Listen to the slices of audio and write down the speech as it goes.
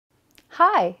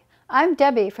Hi, I'm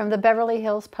Debbie from the Beverly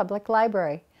Hills Public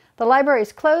Library. The library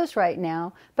is closed right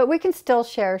now, but we can still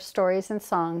share stories and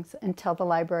songs until the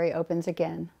library opens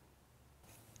again.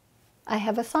 I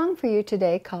have a song for you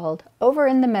today called Over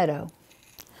in the Meadow.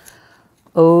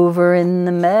 Over in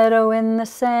the meadow, in the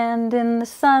sand, in the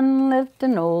sun, lived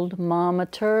an old mama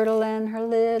turtle and her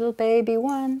little baby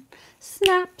one.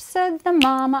 Snap, said the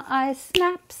mama, I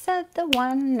snap, said the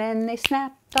one, and they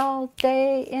snapped all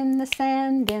day in the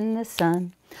sand, in the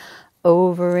sun.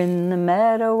 Over in the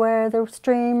meadow where the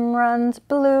stream runs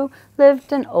blue,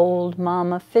 lived an old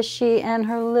mama fishy and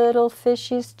her little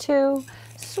fishies too.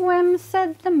 Swim,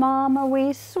 said the mama,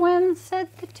 we swim, said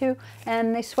the two,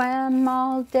 and they swam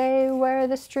all day where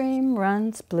the stream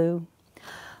runs blue.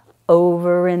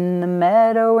 Over in the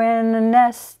meadow in a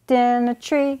nest in a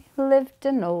tree, lived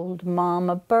an old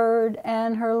mama bird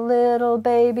and her little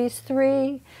babies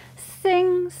three.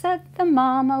 Sing, said the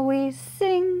mama, we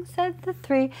sing, said the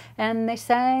three, and they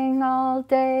sang all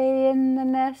day in the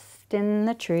nest in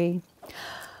the tree.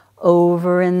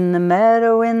 Over in the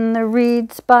meadow in the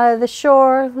reeds by the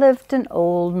shore, lived an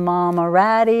old mama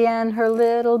ratty and her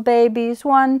little babies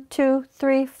 1, 2,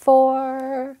 3,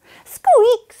 4.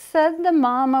 Squeak, said the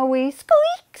mama, we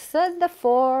squeak, said the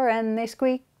four, and they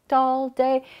squeaked all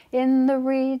day in the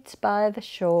reeds by the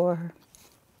shore.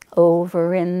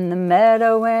 Over in the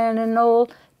meadow in an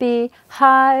old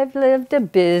beehive lived a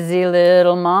busy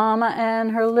little mama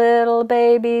and her little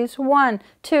babies 1,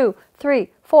 2,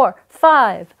 3, 4,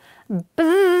 5.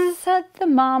 Buzz, said the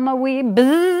mama, we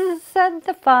buzz, said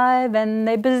the 5, and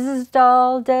they buzzed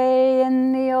all day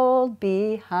in the old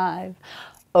beehive.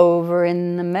 Over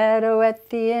in the meadow at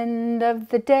the end of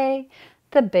the day,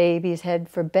 the babies head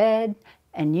for bed,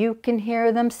 and you can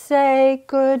hear them say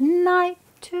good night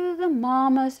to the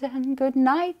mamas and good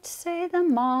night, say the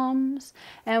moms,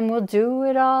 and we'll do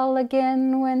it all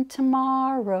again when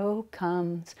tomorrow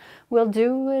comes. We'll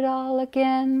do it all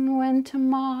again when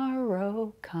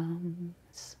tomorrow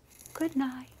comes. Good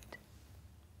night.